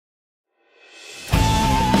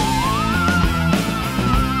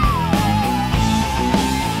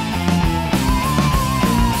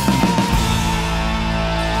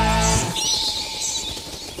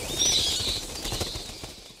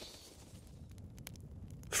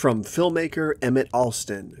From filmmaker Emmett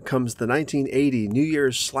Alston comes the 1980 New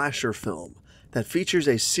Year's slasher film that features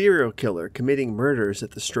a serial killer committing murders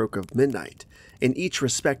at the stroke of midnight in each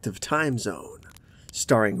respective time zone,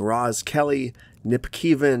 starring Roz Kelly, Nip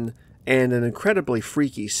Keevan, and an incredibly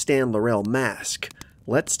freaky Stan Laurel mask.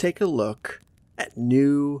 Let's take a look at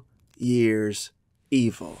New Year's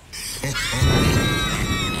Evil.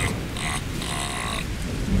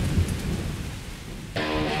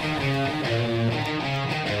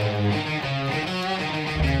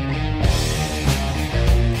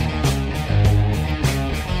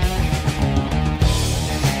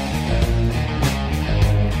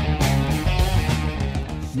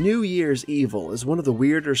 New Year's Evil is one of the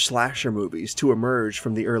weirder slasher movies to emerge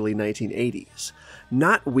from the early 1980s.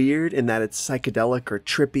 Not weird in that it's psychedelic or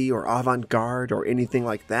trippy or avant-garde or anything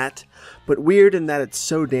like that, but weird in that it's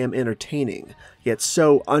so damn entertaining, yet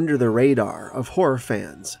so under the radar of horror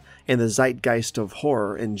fans and the zeitgeist of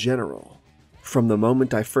horror in general. From the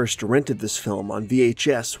moment I first rented this film on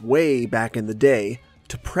VHS way back in the day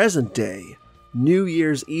to present day, New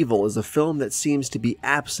Year's Evil is a film that seems to be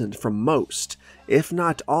absent from most, if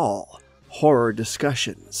not all, horror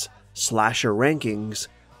discussions, slasher rankings,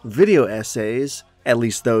 video essays, at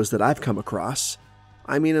least those that I've come across.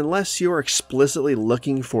 I mean, unless you're explicitly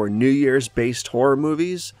looking for New Year's-based horror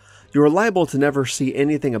movies, you're liable to never see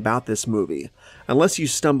anything about this movie, unless you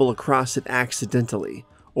stumble across it accidentally,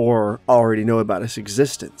 or already know about its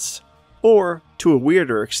existence. Or, to a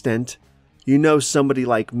weirder extent, you know somebody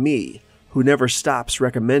like me, who never stops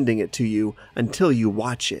recommending it to you until you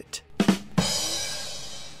watch it.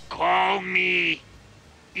 Call me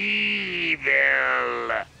evil.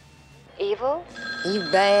 Evil? You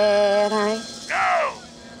bad, huh? No.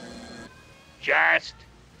 Just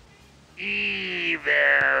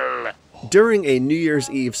evil. During a New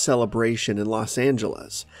Year's Eve celebration in Los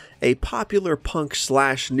Angeles, a popular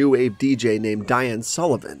punk/new wave DJ named Diane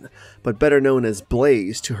Sullivan, but better known as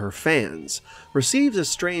Blaze to her fans, receives a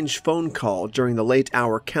strange phone call during the late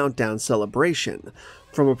hour countdown celebration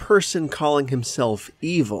from a person calling himself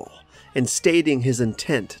evil and stating his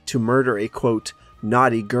intent to murder a quote,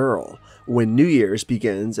 naughty girl when New Year's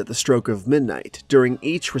begins at the stroke of midnight during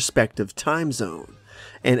each respective time zone.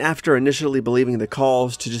 And after initially believing the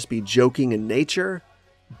calls to just be joking in nature,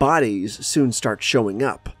 bodies soon start showing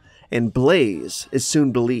up, and Blaze is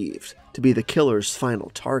soon believed to be the killer's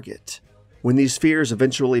final target. When these fears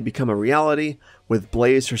eventually become a reality, with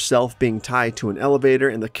Blaze herself being tied to an elevator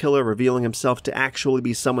and the killer revealing himself to actually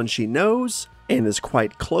be someone she knows, and is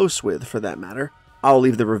quite close with for that matter, I'll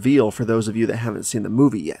leave the reveal for those of you that haven't seen the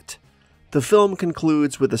movie yet. The film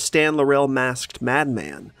concludes with a Stan Laurel masked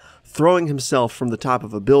madman throwing himself from the top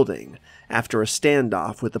of a building after a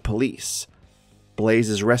standoff with the police. Blaze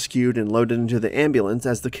is rescued and loaded into the ambulance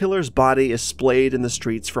as the killer's body is splayed in the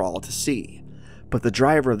streets for all to see. But the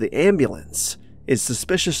driver of the ambulance is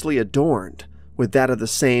suspiciously adorned with that of the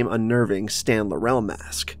same unnerving Stan Laurel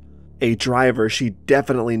mask. A driver she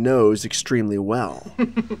definitely knows extremely well.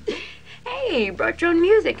 Hey, you brought your own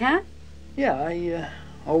music, huh? Yeah, I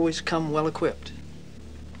always come well equipped.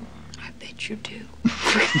 I bet you do.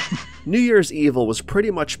 New Year's Evil was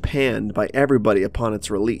pretty much panned by everybody upon its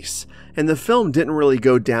release, and the film didn't really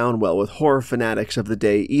go down well with horror fanatics of the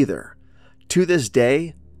day either. To this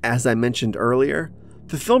day, as I mentioned earlier,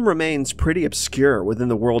 the film remains pretty obscure within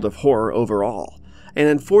the world of horror overall, and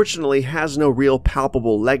unfortunately has no real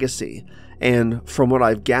palpable legacy, and from what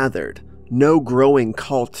I've gathered, no growing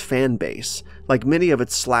cult fan base like many of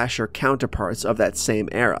its slasher counterparts of that same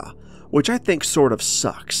era, which I think sort of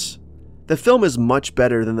sucks. The film is much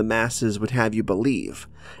better than the masses would have you believe,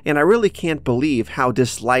 and I really can't believe how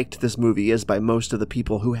disliked this movie is by most of the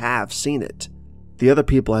people who have seen it. The other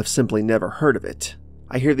people have simply never heard of it.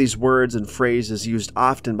 I hear these words and phrases used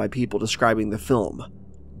often by people describing the film: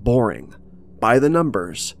 boring, by the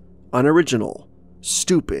numbers, unoriginal,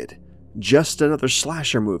 stupid, just another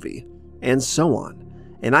slasher movie, and so on,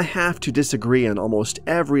 and I have to disagree on almost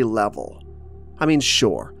every level. I mean,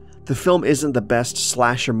 sure, the film isn't the best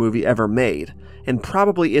slasher movie ever made, and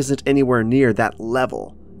probably isn't anywhere near that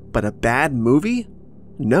level, but a bad movie?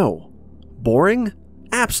 No. Boring?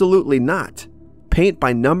 Absolutely not. Paint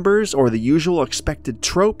by numbers or the usual expected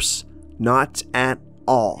tropes? Not at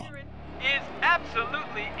all. Is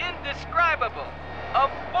absolutely indescribable. A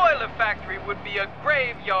boiler factory would be a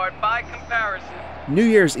graveyard by comparison. New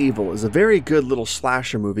Year's Evil is a very good little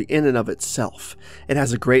slasher movie in and of itself. It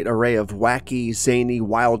has a great array of wacky, zany,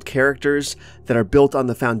 wild characters that are built on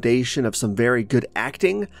the foundation of some very good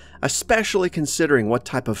acting, especially considering what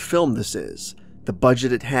type of film this is, the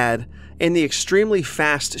budget it had, and the extremely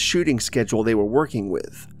fast shooting schedule they were working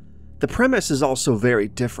with. The premise is also very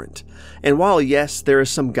different, and while yes, there is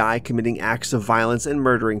some guy committing acts of violence and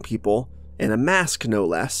murdering people, in a mask no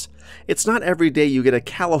less, it's not every day you get a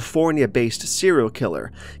California-based serial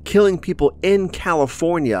killer killing people in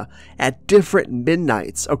California at different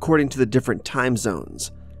midnights according to the different time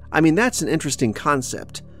zones. I mean, that's an interesting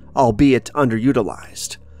concept, albeit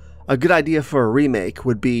underutilized. A good idea for a remake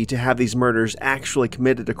would be to have these murders actually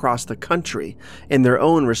committed across the country in their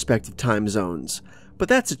own respective time zones, but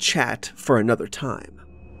that's a chat for another time.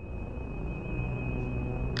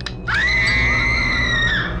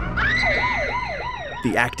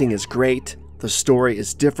 The acting is great, the story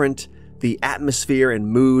is different, the atmosphere and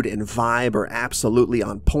mood and vibe are absolutely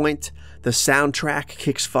on point, the soundtrack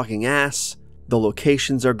kicks fucking ass, the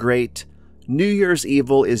locations are great. New Year's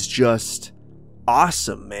Evil is just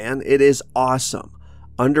awesome, man. It is awesome.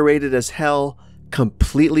 Underrated as hell,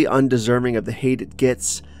 completely undeserving of the hate it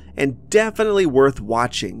gets, and definitely worth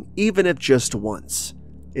watching, even if just once.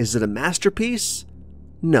 Is it a masterpiece?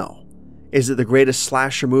 No. Is it the greatest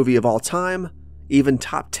slasher movie of all time? Even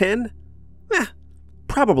top 10?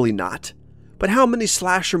 Probably not. But how many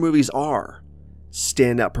slasher movies are?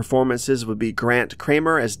 Standout performances would be Grant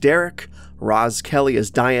Kramer as Derek, Roz Kelly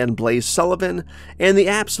as Diane Blaze Sullivan, and the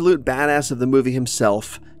absolute badass of the movie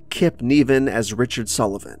himself, Kip Niven as Richard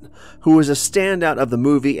Sullivan, who was a standout of the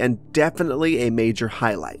movie and definitely a major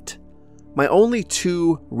highlight. My only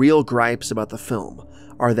two real gripes about the film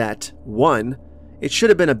are that, 1, it should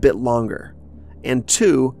have been a bit longer, and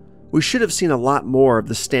 2, we should have seen a lot more of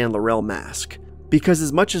the Stan Laurel mask, because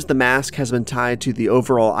as much as the mask has been tied to the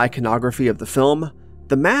overall iconography of the film,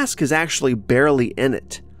 the mask is actually barely in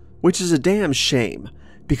it, which is a damn shame,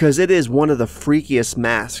 because it is one of the freakiest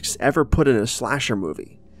masks ever put in a slasher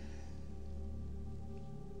movie.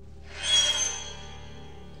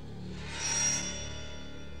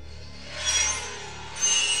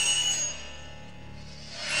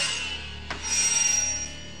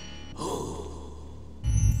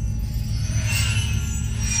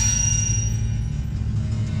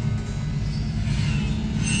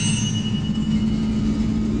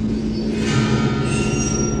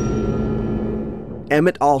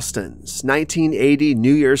 Emmett Alston's 1980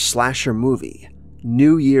 New Year's slasher movie,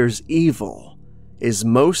 New Year's Evil, is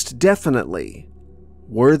most definitely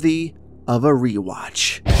worthy of a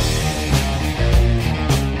rewatch.